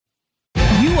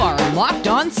You are Locked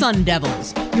On Sun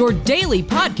Devils, your daily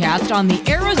podcast on the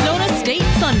Arizona State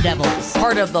Sun Devils.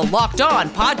 Part of the Locked On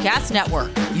Podcast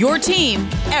Network, your team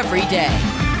every day.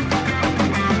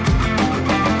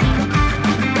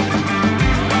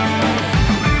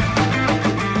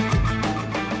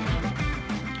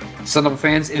 Sun Devil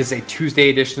fans, it is a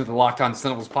Tuesday edition of the Locked On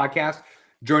Sun Devils podcast.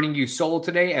 Joining you solo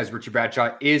today as Richie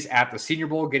Bradshaw is at the Senior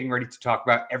Bowl, getting ready to talk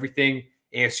about everything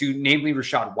ASU, namely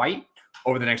Rachaad White,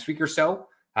 over the next week or so.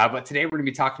 But today we're going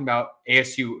to be talking about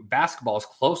ASU basketball's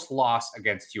close loss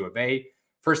against U of A.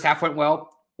 First half went well.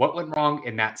 What went wrong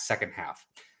in that second half?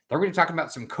 Then we're going to be talking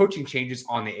about some coaching changes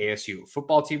on the ASU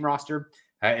football team roster.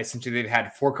 Essentially, they've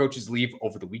had 4 coaches leave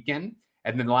over the weekend.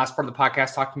 And then the last part of the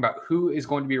podcast talking about who is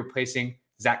going to be replacing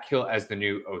Zach Hill as the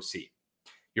new OC.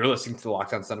 You're listening to the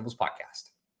Locked On Sun Devils podcast.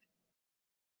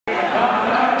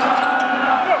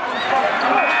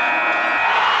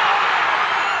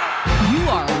 You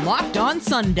are Locked On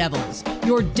Sun Devils,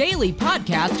 your daily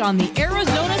podcast on the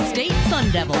Arizona State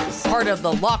Sun Devils. Part of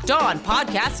the Locked On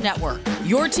Podcast Network,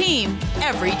 your team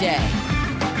every day.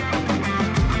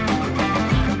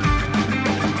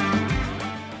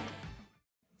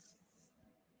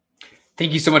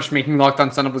 Thank you so much for making Locked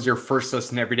On Sun Devils your first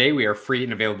listen every day. We are free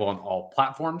and available on all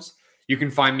platforms. You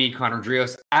can find me, Connor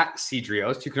Drios, at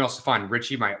CDrios. You can also find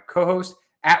Richie, my co-host,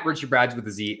 at Richie Brads with a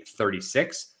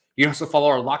Z36. You can also follow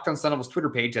our Locked On Sun Devils Twitter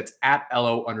page. That's at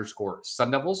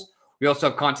LO_Sun Devils. We also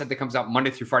have content that comes out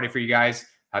Monday through Friday for you guys.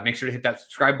 Make sure to hit that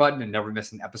subscribe button and never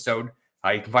miss an episode.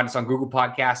 You can find us on Google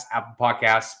Podcasts, Apple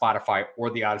Podcasts, Spotify, or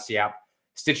the Odyssey app,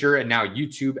 Stitcher, and now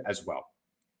YouTube as well.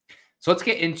 So let's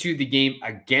get into the game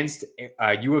against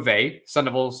U of A. Sun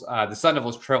Devils. The Sun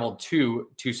Devils traveled to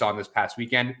Tucson this past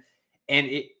weekend, and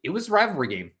it was a rivalry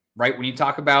game, right? When you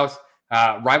talk about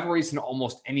rivalries in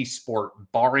almost any sport,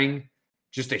 barring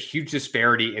just a huge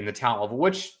disparity in the talent level,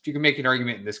 which you can make an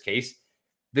argument in this case,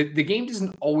 the game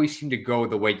doesn't always seem to go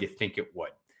the way you think it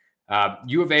would.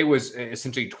 U of A was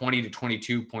essentially 20 to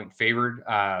 22 point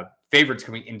favorites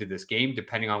coming into this game,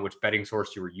 depending on which betting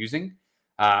source you were using.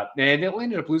 And they only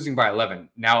ended up losing by 11.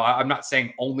 Now, I'm not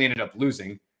saying only ended up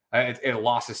losing. A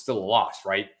loss is still a loss,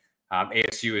 right?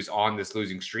 ASU is on this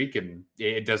losing streak, and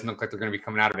it doesn't look like they're going to be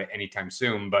coming out of it anytime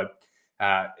soon. But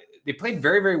they played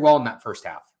very, very well in that first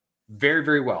half. Very,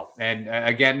 very well. And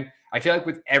again, I feel like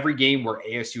with every game where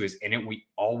ASU is in it, we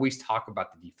always talk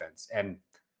about the defense. And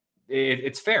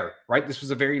it's fair, right? This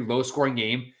was a very low-scoring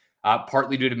game,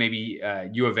 partly due to maybe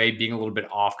U of A being a little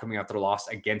bit off coming after the loss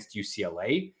against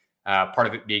UCLA. Part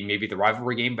of it being maybe the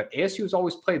rivalry game, but ASU has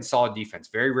always played solid defense.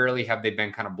 Very rarely have they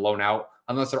been kind of blown out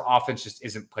unless their offense just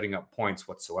isn't putting up points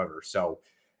whatsoever. So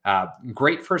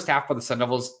great first half for the Sun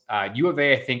Devils. U of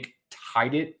A, I think,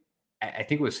 tied it. I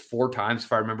think it was 4 times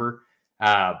if I remember,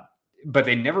 but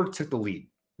they never took the lead.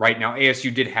 Right now,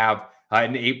 ASU did have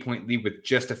an 8-point lead with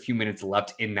just a few minutes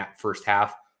left in that first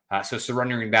half. So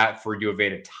surrendering that for U of A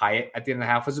to tie it at the end of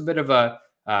the half was a bit of a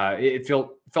it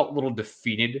felt a little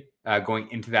defeated going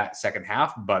into that second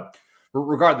half. But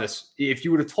regardless, if you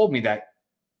would have told me that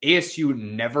ASU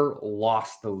never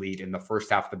lost the lead in the first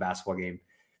half of the basketball game,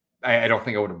 I don't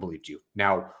think I would have believed you.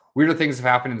 Now, weirder things have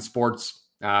happened in sports.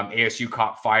 ASU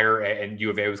caught fire and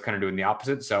U of A was kind of doing the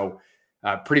opposite. So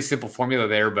pretty simple formula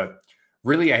there. But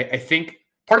really, I think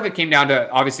part of it came down to,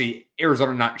 obviously,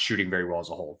 Arizona not shooting very well as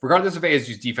a whole. Regardless of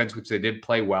ASU's defense, which they did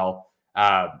play well,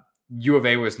 U of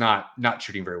A was not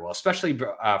shooting very well, especially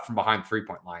from behind the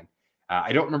 3-point line.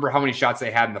 I don't remember how many shots they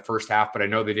had in the first half, but I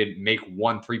know they didn't make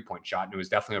 1 3-point shot, and it was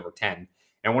definitely over 10. And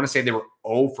I want to say they were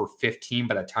 0 for 15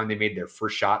 by the time they made their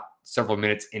first shot several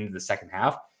minutes into the second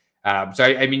half. So,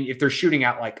 I mean, if they're shooting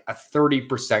at like a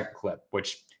 30% clip,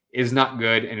 which is not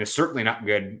good and is certainly not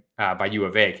good by U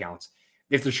of A accounts,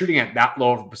 if they're shooting at that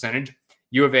low of a percentage,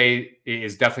 U of A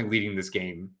is definitely leading this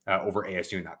game over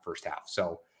ASU in that first half.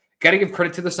 So, got to give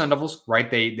credit to the Sun Devils, right?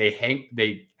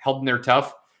 They held in there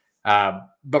tough.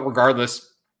 But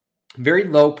regardless, very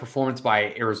low performance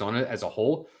by Arizona as a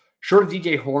whole. Short of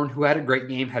DJ Horn, who had a great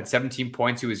game, had 17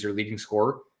 points, who was your leading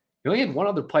scorer. You only had one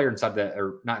other player inside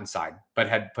not inside, but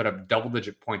had put up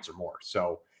double-digit points or more.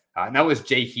 So, and that was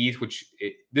Jay Heath,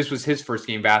 this was his first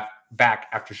game back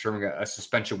after serving a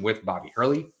suspension with Bobby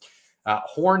Hurley.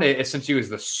 Horn essentially was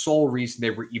the sole reason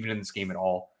they were even in this game at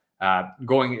all.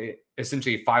 Going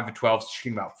essentially 5 of 12,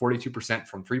 shooting about 42%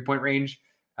 from 3-point range,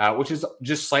 which is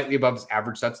just slightly above his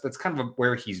average. That's kind of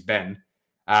where he's been.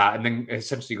 And then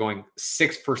essentially going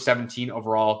 6 for 17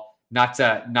 overall. Not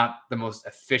the most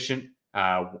efficient,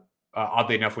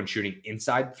 oddly enough, when shooting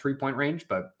inside the 3-point range,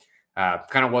 but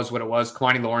kind of was what it was.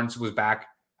 Kamani Lawrence was back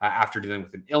after dealing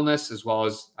with an illness, as well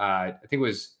as I think it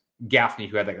was Gaffney,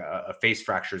 who had like a face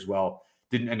fracture as well.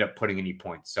 didn't end up putting any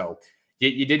points. So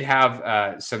you did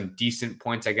have some decent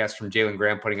points, I guess, from Jalen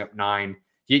Graham putting up 9.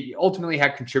 You ultimately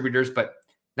had contributors, but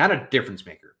not a difference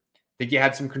maker. I think you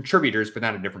had some contributors, but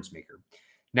not a difference maker.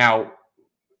 Now,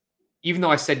 even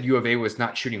though I said U of A was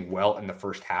not shooting well in the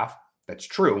first half, that's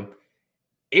true.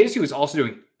 ASU was also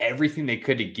doing everything they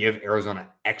could to give Arizona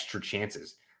extra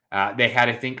chances. They had,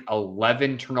 I think,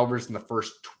 11 turnovers in the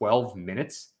first 12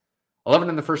 minutes. 11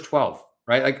 in the first 12,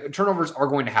 right? Like, turnovers are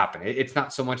going to happen. It's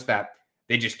not so much that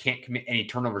they just can't commit any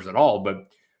turnovers at all, but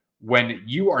when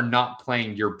you are not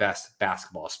playing your best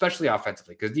basketball, especially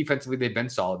offensively, because defensively they've been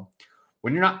solid,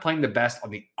 when you're not playing the best on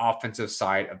the offensive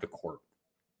side of the court,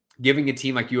 giving a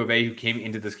team like U of A, who came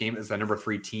into this game as the number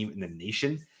 3 team in the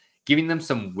nation, giving them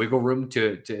some wiggle room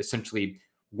to essentially,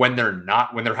 when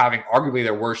they're having arguably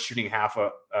their worst shooting half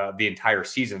of the entire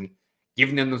season,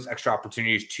 giving them those extra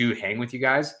opportunities to hang with you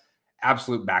guys,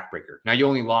 absolute backbreaker. Now, you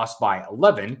only lost by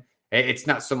 11. It's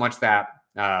not so much that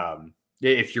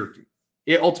if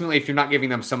you're not giving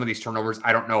them some of these turnovers,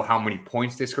 I don't know how many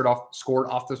points they scored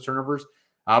off those turnovers,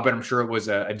 but I'm sure it was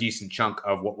a decent chunk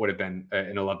of what would have been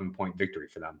an 11-point victory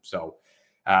for them. So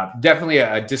definitely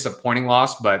a disappointing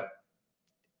loss, but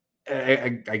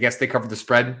I guess they covered the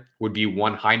spread would be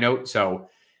one high note. So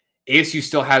ASU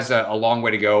still has a long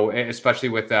way to go, especially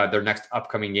with their next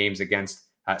upcoming games against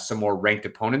some more ranked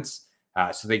opponents.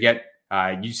 So they get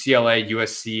UCLA,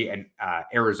 USC, and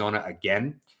Arizona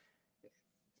again.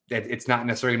 It's not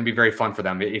necessarily going to be very fun for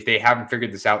them. If they haven't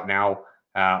figured this out now,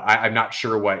 I'm not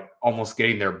sure what almost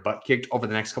getting their butt kicked over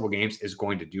the next couple of games is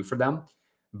going to do for them.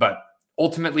 But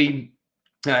ultimately,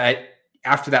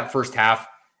 after that first half,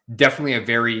 definitely a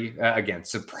very, again,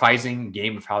 surprising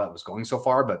game of how that was going so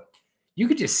far. But you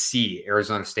could just see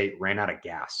Arizona State ran out of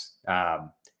gas.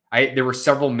 There were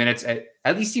several minutes,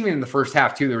 at least even in the first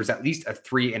half too, there was at least a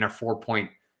 3 and 4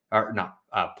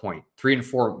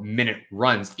 minute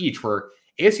runs each where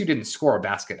ASU didn't score a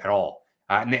basket at all.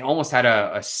 And they almost had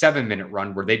a 7-minute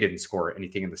run where they didn't score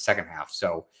anything in the second half.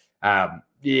 So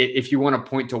if you want to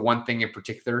point to one thing in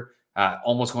particular,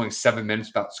 almost going 7 minutes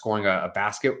without scoring a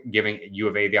basket, giving U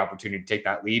of A the opportunity to take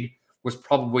that lead, was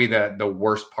probably the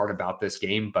worst part about this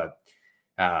game. But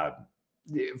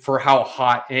for how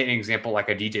hot an example like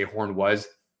a DJ Horne was,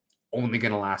 only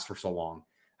going to last for so long.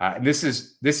 And this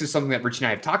is something that Rich and I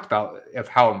have talked about, of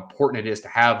how important it is to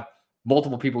have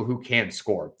multiple people who can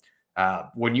score.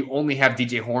 When you only have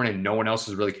DJ Horne and no one else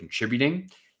is really contributing,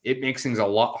 it makes things a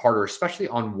lot harder, especially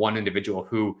on one individual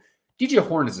who DJ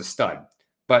Horne is a stud,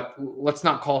 but let's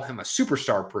not call him a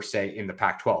superstar per se in the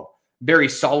Pac-12. Very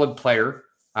solid player,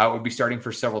 would be starting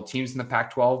for several teams in the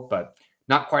Pac-12, but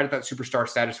not quite at that superstar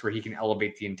status where he can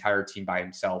elevate the entire team by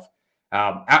himself.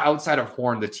 Outside of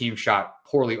Horne, the team shot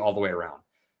poorly all the way around.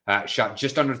 Shot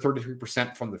just under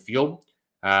 33% from the field.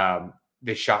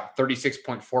 They shot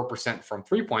 36.4% from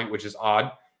 3-point, which is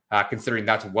odd, considering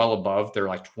that's well above their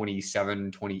like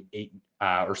 27, 28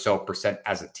 or so percent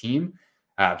as a team.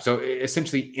 So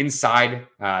essentially inside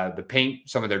the paint,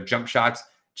 some of their jump shots,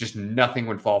 just nothing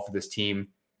would fall for this team.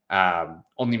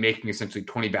 Only making essentially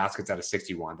 20 baskets out of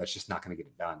 61. That's just not going to get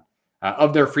it done.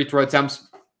 Of their free throw attempts,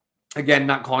 again,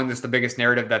 not calling this the biggest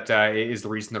narrative that is the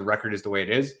reason the record is the way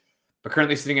it is, but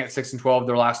currently sitting at 6-12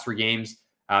 their last 3 games.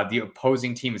 The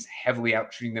opposing team is heavily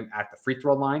out shooting them at the free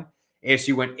throw line.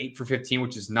 ASU went 8 for 15,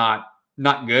 which is not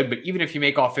good, but even if you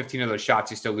make all 15 of those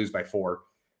shots, you still lose by 4.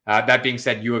 That being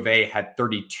said, U of A had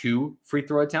 32 free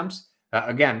throw attempts.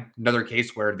 Again, another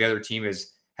case where the other team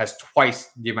has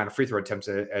twice the amount of free throw attempts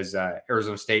as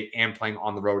Arizona State, and playing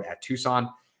on the road at Tucson.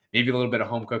 Maybe a little bit of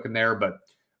home cooking there, but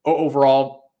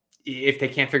overall, if they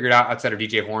can't figure it out outside of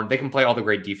DJ Horne, they can play all the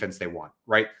great defense they want,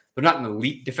 right? They're not an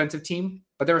elite defensive team,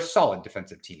 but they're a solid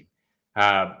defensive team.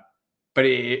 But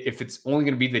if it's only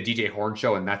going to be the DJ Horne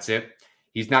show and that's it,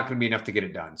 he's not going to be enough to get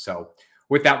it done. So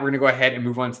with that, we're going to go ahead and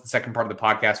move on to the second part of the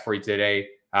podcast for you today,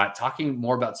 talking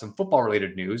more about some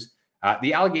football-related news.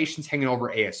 The allegations hanging over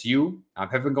ASU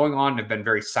have been going on and have been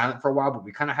very silent for a while, but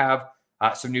we kind of have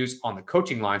some news on the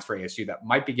coaching lines for ASU that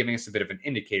might be giving us a bit of an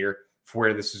indicator for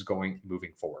where this is going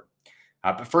moving forward.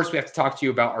 But first, we have to talk to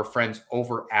you about our friends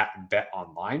over at Bet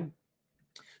Online.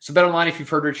 So Bet Online, if you've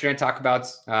heard Rich and I talk about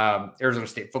Arizona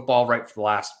State football, right, for the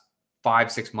last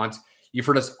 5-6 months, you've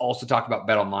heard us also talk about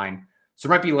Bet Online. So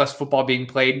there might be less football being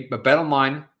played, but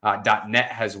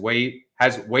BetOnline.net has way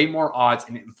more odds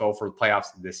and info for the playoffs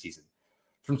this season.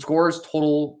 From scores,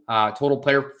 total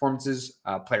player performances,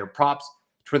 player props,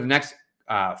 to where the next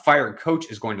fired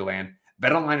coach is going to land,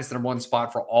 BetOnline is the number one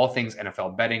spot for all things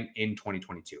NFL betting in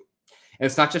 2022. And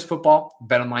it's not just football.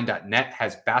 BetOnline.net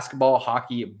has basketball,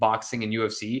 hockey, boxing, and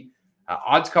UFC.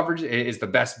 Odds coverage is the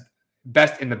best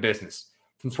in the business.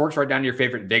 From sports right down to your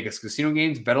favorite Vegas casino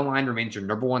games, BetOnline remains your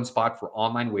number one spot for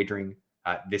online wagering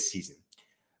this season.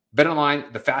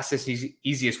 BetOnline, the fastest,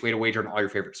 easiest way to wager on all your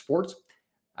favorite sports.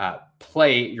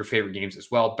 Play your favorite games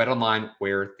as well. BetOnline,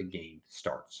 where the game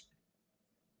starts.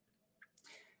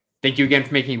 Thank you again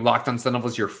for making Locked On Sun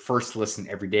Devils your first listen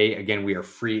every day. Again, we are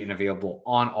free and available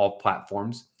on all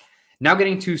platforms. Now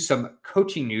getting to some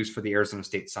coaching news for the Arizona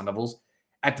State Sun Devils.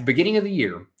 At the beginning of the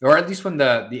year, or at least when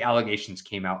the allegations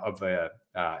came out of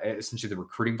essentially the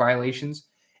recruiting violations,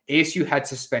 ASU had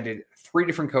suspended 3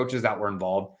 different coaches that were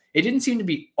involved. It didn't seem to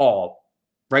be all,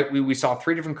 right? We saw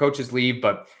 3 different coaches leave,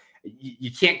 but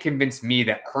you can't convince me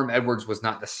that Herm Edwards was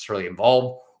not necessarily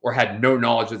involved or had no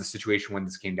knowledge of the situation when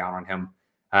this came down on him.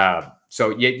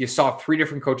 So you saw 3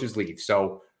 different coaches leave.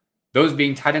 So those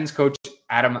being tight ends coach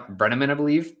Adam Brenneman, I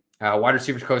believe, wide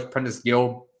receivers coach Prentice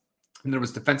Gill, and there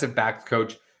was defensive backs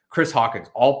coach Chris Hawkins,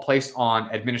 all placed on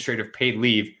administrative paid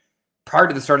leave prior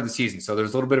to the start of the season. So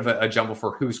there's a little bit of a jumble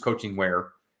for who's coaching where.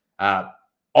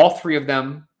 All 3 of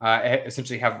them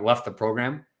essentially have left the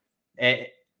program.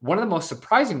 One of the most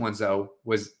surprising ones, though,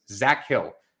 was Zach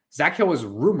Hill. Zach Hill was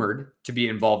rumored to be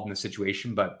involved in the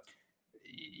situation, but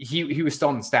he was still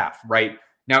on the staff, right?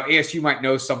 Now, ASU might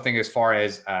know something as far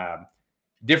as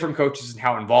different coaches and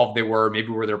how involved they were, maybe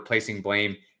where they're placing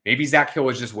blame. Maybe Zach Hill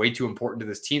was just way too important to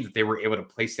this team that they were able to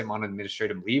place him on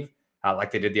administrative leave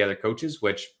like they did the other coaches,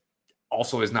 which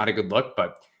also is not a good look.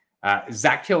 But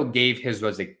Zach Hill gave his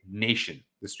resignation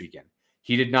this weekend.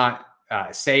 He did not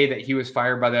say that he was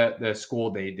fired by the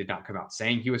school. They did not come out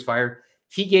saying he was fired.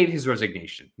 He gave his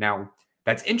resignation. Now,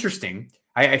 that's interesting.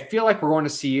 I feel like we're going to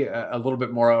see a little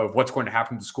bit more of what's going to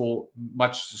happen to the school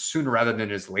much sooner rather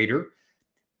than is later.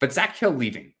 But Zach Hill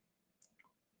leaving,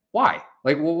 why?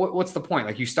 What's the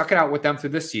point? You stuck it out with them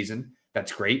through this season.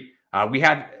 That's great. We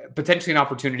had potentially an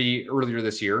opportunity earlier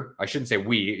this year. I shouldn't say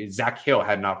we. Zach Hill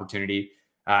had an opportunity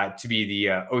to be the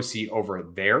OC over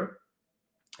there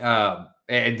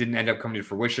and didn't end up coming to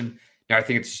fruition. Now, I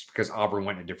think it's just because Auburn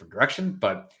went in a different direction.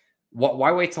 But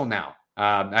why wait till now?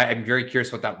 I'm very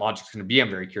curious what that logic is going to be.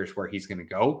 I'm very curious where he's going to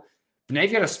go. But now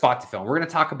you've got a spot to fill. We're going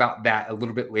to talk about that a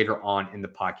little bit later on in the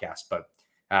podcast. But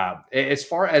as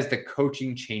far as the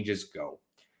coaching changes go,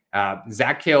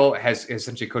 Zach Hill has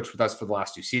essentially coached with us for the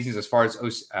last 2 seasons as far as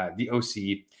the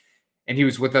OC, and he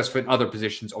was with us for other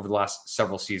positions over the last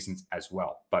several seasons as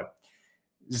well. But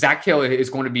Zach Hill is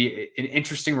going to be an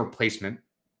interesting replacement.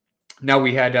 Now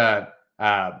we had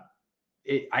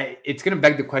it's going to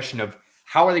beg the question of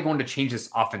how are they going to change this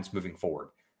offense moving forward?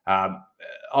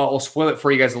 I'll spoil it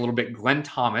for you guys a little bit. Glenn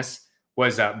Thomas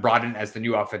was brought in as the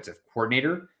new offensive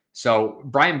coordinator. So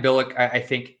Brian Billick, I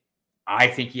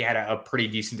think he had a pretty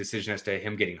decent decision as to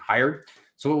him getting hired.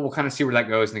 So we'll kind of see where that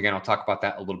goes. And again, I'll talk about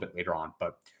that a little bit later on.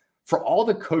 But for all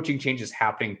the coaching changes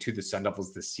happening to the Sun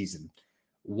Devils this season,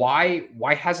 why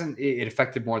hasn't it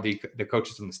affected more the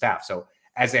coaches on the staff? So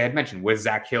as I had mentioned with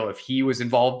Zach Hill, if he was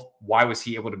involved, why was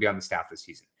he able to be on the staff this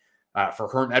season? For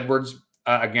Herm Edwards,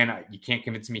 again, you can't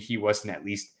convince me he wasn't at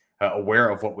least aware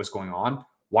of what was going on.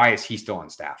 Why is he still on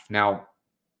staff? Now,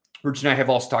 Rich and I have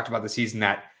also talked about the season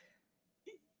that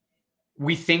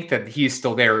we think that he is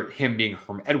still there, him being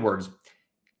Herm Edwards.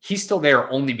 He's still there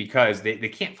only because they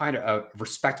can't find a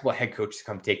respectable head coach to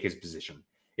come take his position.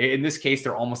 In this case,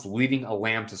 they're almost leading a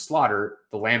lamb to slaughter,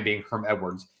 the lamb being Herm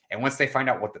Edwards. And once they find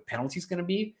out what the penalty is going to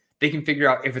be, they can figure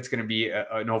out if it's going to be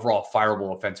an overall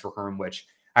fireable offense for Herm, which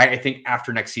I think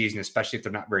after next season, especially if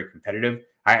they're not very competitive,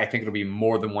 I think it'll be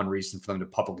more than one reason for them to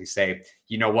publicly say,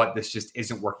 you know what, this just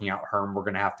isn't working out, Herm. We're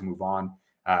going to have to move on.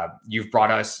 You've brought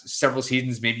us several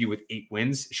seasons, maybe with 8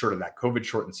 wins, short of that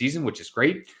COVID-shortened season, which is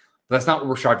great. But that's not what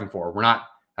we're striving for. We're not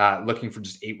looking for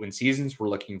just 8-win seasons. We're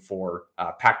looking for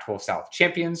Pac-12 South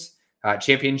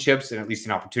championships, and at least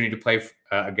an opportunity to play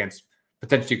against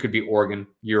potentially could be Oregon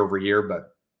year over year.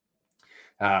 But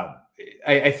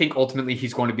I think ultimately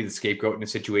he's going to be the scapegoat in a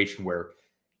situation where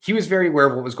he was very aware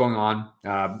of what was going on.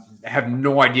 I have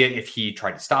no idea if he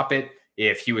tried to stop it,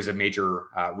 if he was a major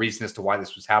reason as to why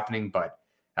this was happening. But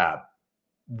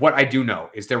what I do know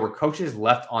is there were coaches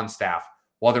left on staff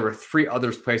while there were 3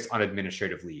 others placed on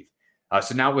administrative leave.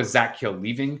 So now with Zach Hill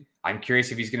leaving, I'm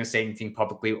curious if he's going to say anything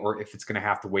publicly or if it's going to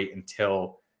have to wait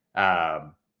until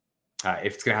the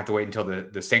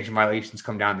sanction violations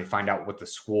come down. They find out what the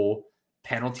school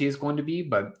penalty is going to be.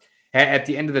 But at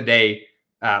the end of the day,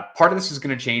 part of this is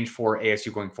going to change for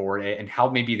ASU going forward and how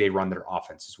maybe they run their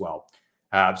offense as well.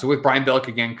 So with Brian Billick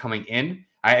again coming in,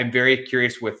 I am very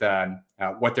curious with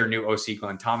what their new OC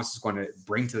Glenn Thomas is going to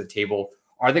bring to the table.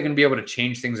 Are they going to be able to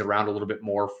change things around a little bit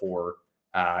more for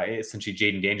essentially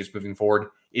Jayden Daniels moving forward?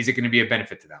 Is it going to be a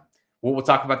benefit to them? We'll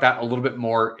talk about that a little bit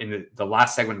more in the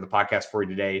last segment of the podcast for you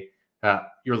today.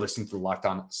 You're listening to the Locked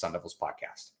On Sun Devils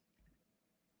podcast.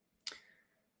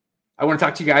 I want to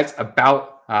talk to you guys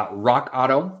about Rock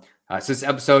Auto. So this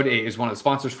episode is one of the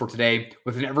sponsors for today.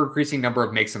 With an ever-increasing number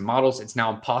of makes and models, it's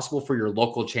now impossible for your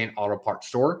local chain auto parts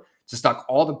store to stock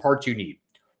all the parts you need.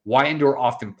 Why endure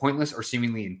often pointless or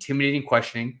seemingly intimidating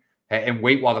questioning and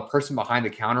wait while the person behind the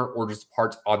counter orders the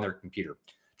parts on their computer?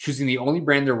 Choosing the only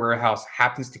brand their warehouse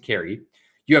happens to carry,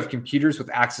 you have computers with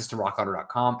access to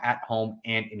rockauto.com at home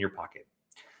and in your pocket.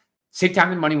 Save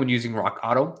time and money when using Rock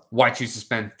Auto. Why choose to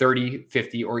spend 30,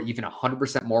 50, or even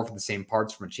 100% more for the same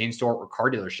parts from a chain store or car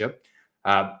dealership?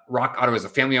 Rock Auto is a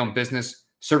family-owned business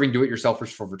serving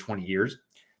do-it-yourselfers for over 20 years.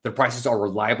 Their prices are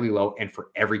reliably low and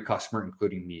for every customer,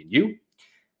 including me and you.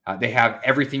 They have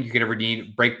everything you could ever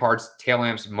need: brake parts, tail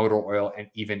lamps, motor oil, and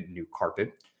even new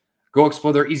carpet. Go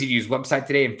explore their easy-to-use website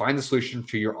today and find the solution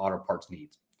to your auto parts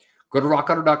needs. Go to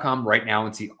rockauto.com right now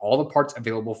and see all the parts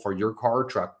available for your car or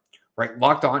truck. Right,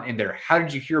 Locked On in there. How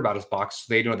did you hear about us box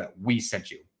so they know that we sent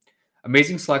you?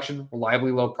 Amazing selection,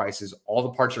 reliably low prices, all the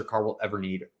parts your car will ever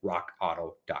need.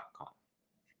 rockauto.com.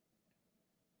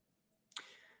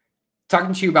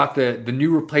 Talking to you about the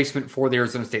new replacement for the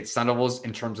Arizona State Sun Devils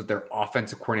in terms of their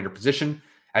offensive coordinator position.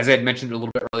 As I had mentioned a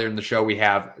little bit earlier in the show, we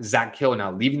have Zach Kill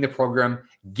now leaving the program,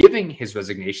 giving his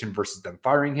resignation versus them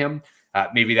firing him.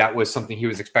 Maybe that was something he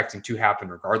was expecting to happen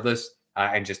regardless,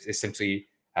 and just essentially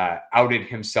outed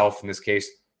himself in this case,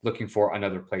 looking for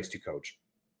another place to coach.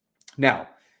 Now,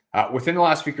 within the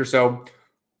last week or so,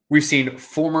 we've seen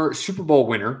former Super Bowl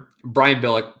winner Brian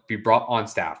Billick be brought on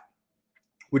staff,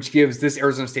 which gives this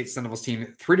Arizona State Sun Devils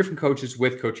team 3 different coaches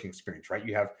with coaching experience, right?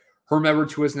 You have Herm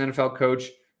Edwards, who is an NFL coach.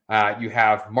 You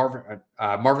have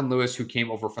Marvin Lewis, who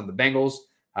came over from the Bengals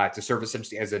to serve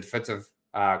essentially as a defensive.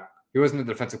 He wasn't a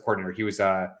defensive coordinator. He was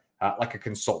like a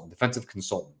consultant, defensive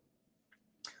consultant.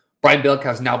 Brian Billick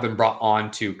has now been brought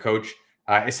on to coach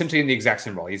essentially in the exact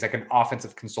same role. He's like an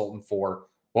offensive consultant for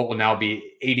what will now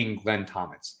be aiding Glenn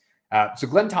Thomas. So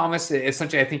Glenn Thomas,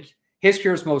 essentially, I think his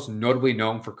career is most notably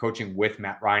known for coaching with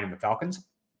Matt Ryan and the Falcons.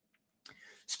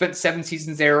 Spent 7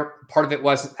 seasons there. Part of it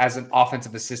was as an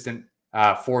offensive assistant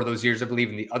for those years, I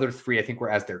believe, and the other 3, I think, were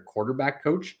as their quarterback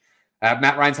coach.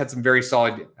 Matt Ryan's had some very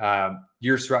solid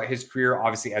years throughout his career.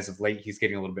 Obviously, as of late, he's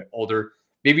getting a little bit older.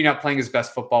 Maybe not playing his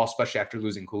best football, especially after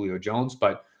losing Julio Jones.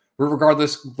 But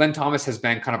regardless, Glenn Thomas has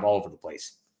been kind of all over the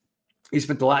place. He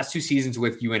spent the last 2 seasons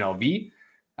with UNLV,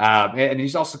 and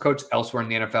he's also coached elsewhere in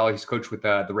the NFL. He's coached with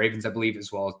the Ravens, I believe,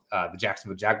 as well as the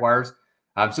Jacksonville Jaguars.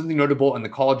 Something notable in the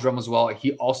college realm as well,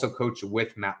 he also coached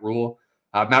with Matt Rule.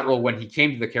 Matt Rule, when he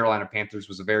came to the Carolina Panthers,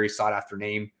 was a very sought-after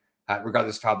name,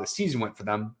 regardless of how the season went for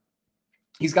them.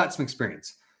 He's got some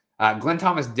experience. Glenn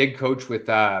Thomas did coach with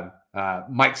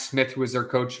Mike Smith, who was their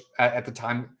coach at the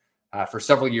time for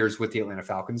several years with the Atlanta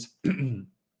Falcons.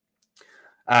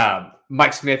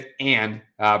 Mike Smith and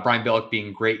Brian Billick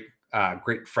being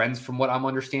great friends from what I'm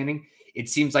understanding. It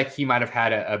seems like he might have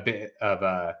had a bit of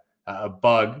a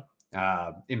bug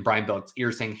in Brian Billick's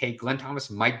ear saying, hey, Glenn Thomas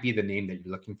might be the name that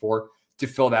you're looking for to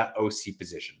fill that OC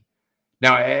position.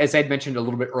 Now, as I had mentioned a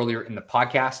little bit earlier in the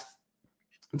podcast,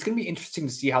 it's going to be interesting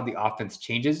to see how the offense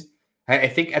changes. I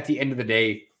think at the end of the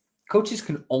day, coaches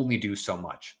can only do so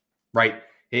much, right?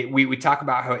 We talk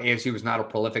about how ASU was not a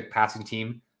prolific passing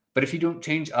team, but if you don't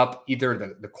change up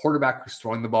either the quarterback who's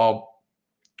throwing the ball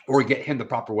or get him the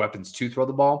proper weapons to throw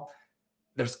the ball,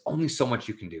 there's only so much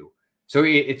you can do. So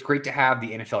it's great to have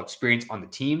the NFL experience on the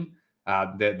team.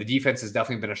 The defense has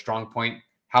definitely been a strong point.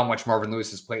 How much Marvin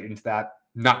Lewis has played into that,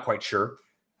 not quite sure.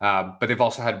 But they've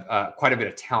also had quite a bit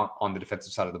of talent on the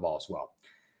defensive side of the ball as well.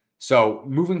 So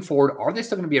moving forward, are they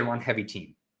still going to be a run-heavy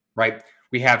team, right?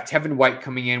 We have Tevin White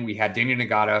coming in. We had Daniel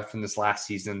Nagata from this last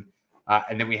season.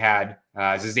 And then we had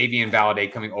Xavier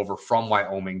Valade coming over from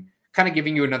Wyoming, kind of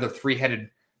giving you another 3-headed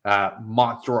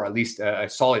monster, or at least a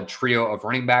solid trio of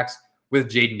running backs with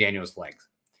Jaden Daniels' legs.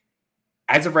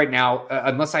 As of right now,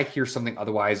 unless I hear something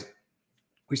otherwise,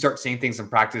 we start seeing things in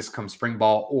practice come spring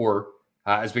ball or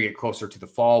as we get closer to the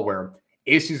fall, where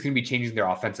ASU is going to be changing their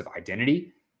offensive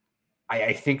identity.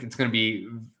 I think it's going to be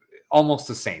almost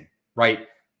the same, right?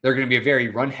 They're going to be a very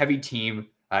run-heavy team,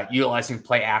 utilizing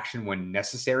play action when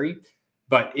necessary.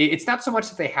 But it's not so much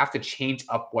that they have to change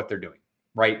up what they're doing,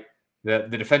 right? The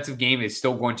defensive game is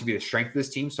still going to be the strength of this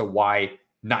team, so why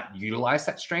not utilize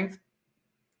that strength?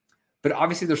 But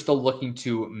obviously, they're still looking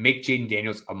to make Jaden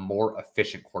Daniels a more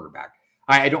efficient quarterback.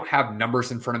 I don't have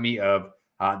numbers in front of me of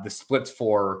the splits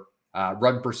for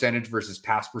run percentage versus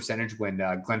pass percentage when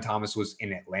Glenn Thomas was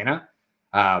in Atlanta.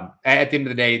 At the end of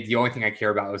the day, the only thing I care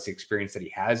about is the experience that he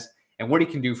has and what he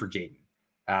can do for Jaden.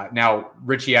 Now,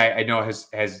 Richie, I know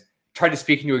has tried to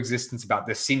speak into existence about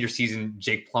this senior season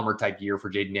Jake Plummer type year for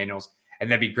Jayden Daniels, and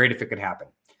that'd be great if it could happen.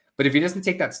 But if he doesn't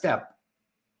take that step,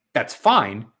 that's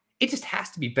fine. It just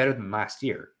has to be better than last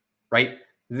year, right?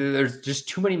 There's just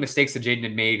too many mistakes that Jayden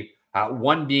had made.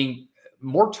 One being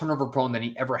more turnover prone than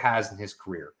he ever has in his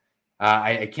career.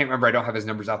 I can't remember. I don't have his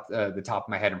numbers off the top of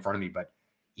my head in front of me, but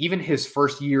even his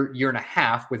first year and a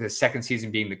half, with his second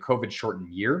season being the COVID-shortened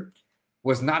year,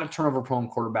 was not a turnover-prone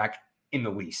quarterback in the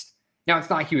least. Now, it's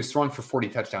not like he was throwing for 40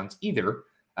 touchdowns either,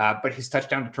 but his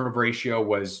touchdown-to-turnover ratio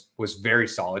was very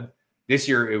solid. This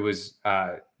year, it was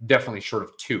definitely short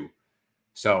of 2.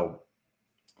 So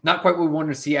not quite what we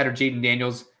wanted to see out of Jayden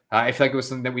Daniels. I feel like it was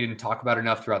something that we didn't talk about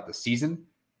enough throughout the season,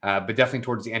 but definitely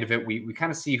towards the end of it, we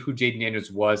kind of see who Jayden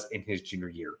Daniels was in his junior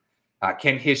year.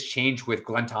 Can his change with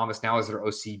Glenn Thomas now as their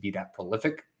OC be that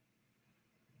prolific?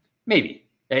 Maybe.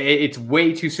 It's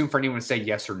way too soon for anyone to say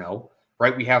yes or no,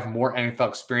 right? We have more NFL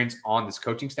experience on this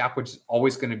coaching staff, which is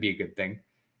always going to be a good thing.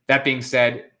 That being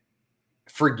said,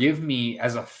 forgive me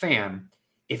as a fan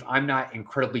if I'm not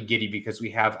incredibly giddy because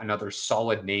we have another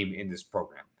solid name in this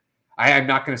program. I'm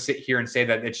not going to sit here and say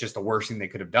that it's just the worst thing they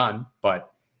could have done,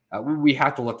 but we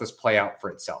have to let this play out for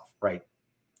itself, right?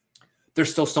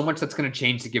 There's still so much that's going to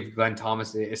change to give Glenn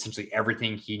Thomas essentially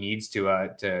everything he needs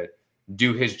to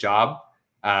do his job.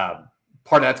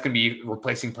 Part of that's going to be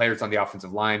replacing players on the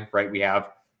offensive line, right? We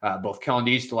have both Kellen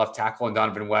Dees, the left tackle, and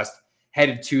Donovan West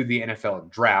headed to the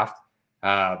NFL draft.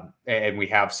 And we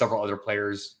have several other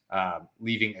players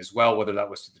leaving as well, whether that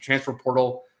was to the transfer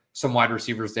portal, some wide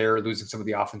receivers there, losing some of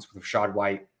the offense with Rachaad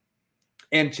White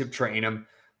and Chip Trayanum.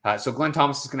 So Glenn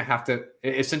Thomas is going to have to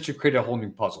essentially create a whole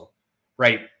new puzzle,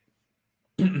 right?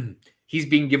 He's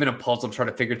being given a puzzle to try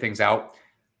to figure things out.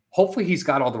 Hopefully he's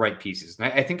got all the right pieces.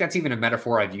 And I think that's even a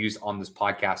metaphor I've used on this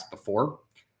podcast before.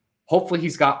 Hopefully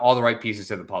he's got all the right pieces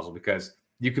to the puzzle, because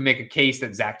you can make a case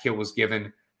that Zach Hill was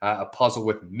given a puzzle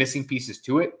with missing pieces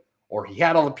to it, or he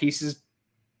had all the pieces,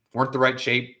 weren't the right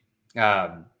shape.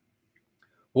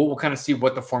 We'll kind of see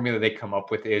what the formula they come up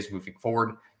with is moving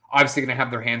forward. Obviously going to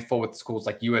have their hands full with schools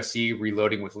like USC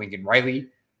reloading with Lincoln Riley,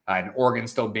 and Oregon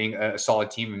still being a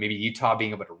solid team, and maybe Utah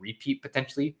being able to repeat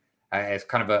potentially as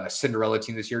kind of a Cinderella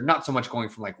team this year. Not so much going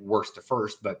from like worst to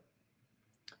first, but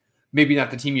maybe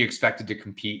not the team you expected to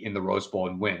compete in the Rose Bowl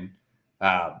and win.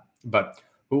 But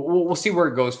we'll see where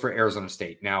it goes for Arizona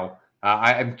State. Now,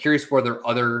 I'm curious where there are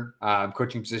other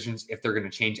coaching positions, if they're going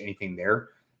to change anything there.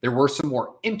 There were some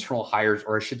more internal hires,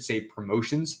 or I should say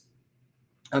promotions,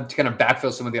 to kind of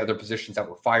backfill some of the other positions that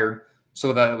were fired.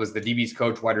 So that was the DB's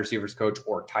coach, wide receivers coach,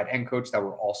 or tight end coach that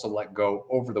were also let go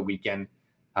over the weekend.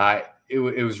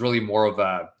 It was really more of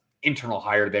a internal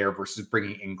hire there versus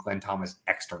bringing in Glenn Thomas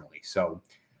externally. So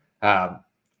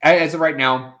as of right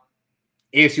now,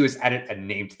 ASU has added a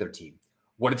name to their team.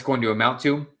 What it's going to amount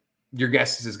to, your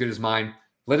guess is as good as mine.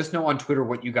 Let us know on Twitter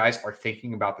what you guys are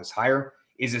thinking about this hire.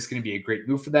 Is this going to be a great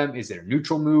move for them? Is it a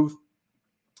neutral move?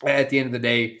 At the end of the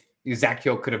day, Zach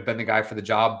Hill could have been the guy for the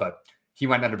job, but he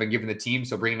might not have been given the team.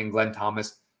 So bringing in Glenn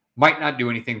Thomas might not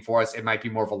do anything for us. It might be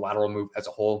more of a lateral move as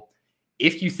a whole.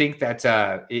 If you think that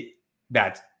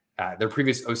their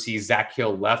previous OC, Zach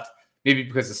Hill, left, maybe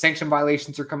because the sanction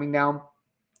violations are coming down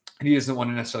and he doesn't want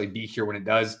to necessarily be here when it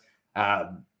does,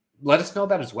 let us know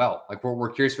that as well. Like we're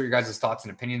curious what your guys' thoughts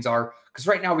and opinions are, because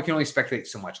right now we can only speculate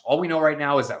so much. All we know right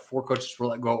now is that 4 coaches were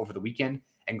let go over the weekend,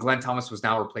 and Glenn Thomas was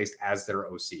now replaced as their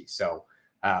OC. So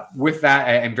with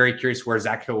that, I'm very curious where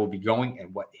Zach Hill will be going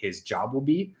and what his job will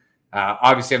be.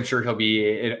 Obviously, I'm sure he'll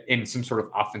be in some sort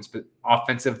of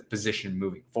offensive position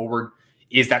moving forward.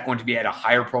 Is that going to be at a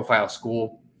higher profile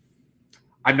school?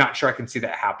 I'm not sure I can see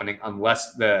that happening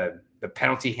unless the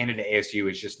penalty handed to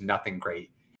ASU is just nothing great.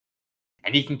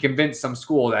 And he can convince some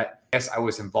school that, yes, I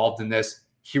was involved in this.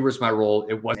 Here was my role.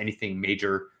 It wasn't anything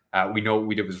major. We know what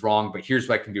we did was wrong, but here's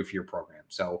what I can do for your program.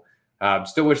 So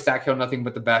still wish Zach Hill nothing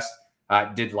but the best.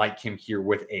 Did like him here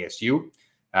with ASU.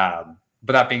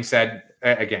 But that being said,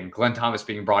 again, Glenn Thomas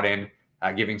being brought in,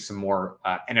 giving some more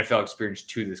NFL experience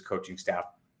to this coaching staff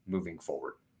moving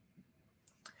forward.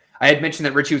 I had mentioned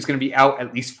that Richie was going to be out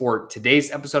at least for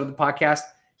today's episode of the podcast.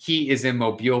 He is in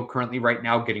Mobile currently right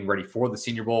now getting ready for the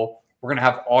Senior Bowl. We're going to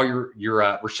have all your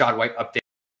Rachaad White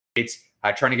updates,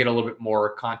 trying to get a little bit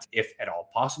more content if at all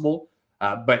possible.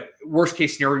 But worst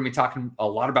case scenario, we're going to be talking a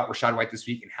lot about Rachaad White this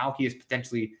week and how he is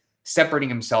potentially separating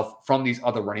himself from these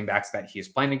other running backs that he is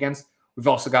playing against. We've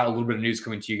also got a little bit of news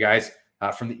coming to you guys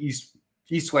from the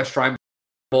East-West Triangle.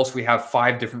 So we have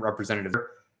 5 different representatives.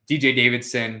 DJ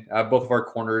Davidson, both of our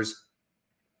corners,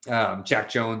 Jack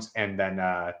Jones, and then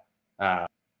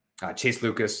Chase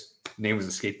Lucas. Name was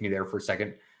escaping me there for a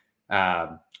second.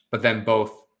 But then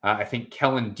both, I think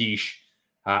Kellen Deesh,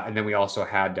 and then we also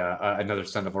had another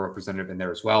Sun Devil representative in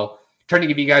there as well. Trying to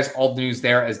give you guys all the news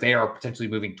there as they are potentially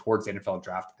moving towards the NFL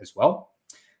draft as well.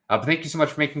 But thank you so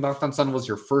much for making Locked On Sun Devils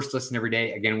your first listen every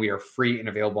day. Again, we are free and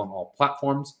available on all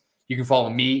platforms. You can follow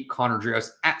me, Connor Drios,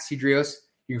 at CDrios.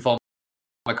 You can follow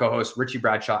my co-host, Richie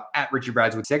Bradshaw, at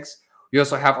RichieBrads6. We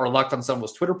also have our Locked On Sun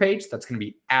Devils Twitter page. That's going to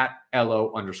be at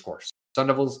 @LO_Sun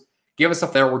Devils. Give us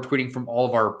stuff there. We're tweeting from all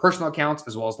of our personal accounts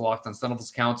as well as the Locked On Sun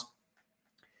Devils accounts,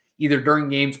 either during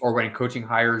games or when coaching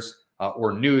hires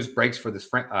or news breaks for this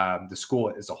the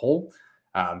school as a whole.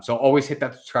 So always hit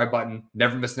that subscribe button.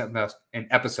 Never miss an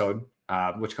episode,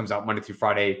 which comes out Monday through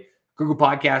Friday. Google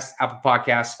Podcasts, Apple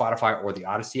Podcasts, Spotify, or the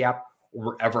Odyssey app, or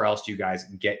wherever else you guys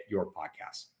get your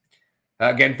podcasts.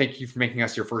 Again, thank you for making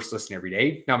us your first listen every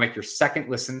day. Now make your second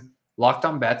listen Locked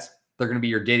On Bets. They're going to be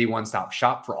your daily one-stop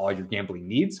shop for all your gambling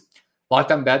needs.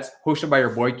 Locked On Bets, hosted by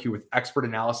your boy Q with expert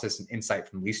analysis and insight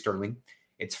from Lee Sterling.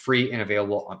 It's free and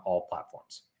available on all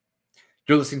platforms.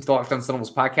 You're listening to the Locked On Sun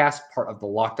Devils podcast, part of the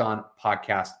Locked On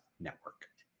Podcast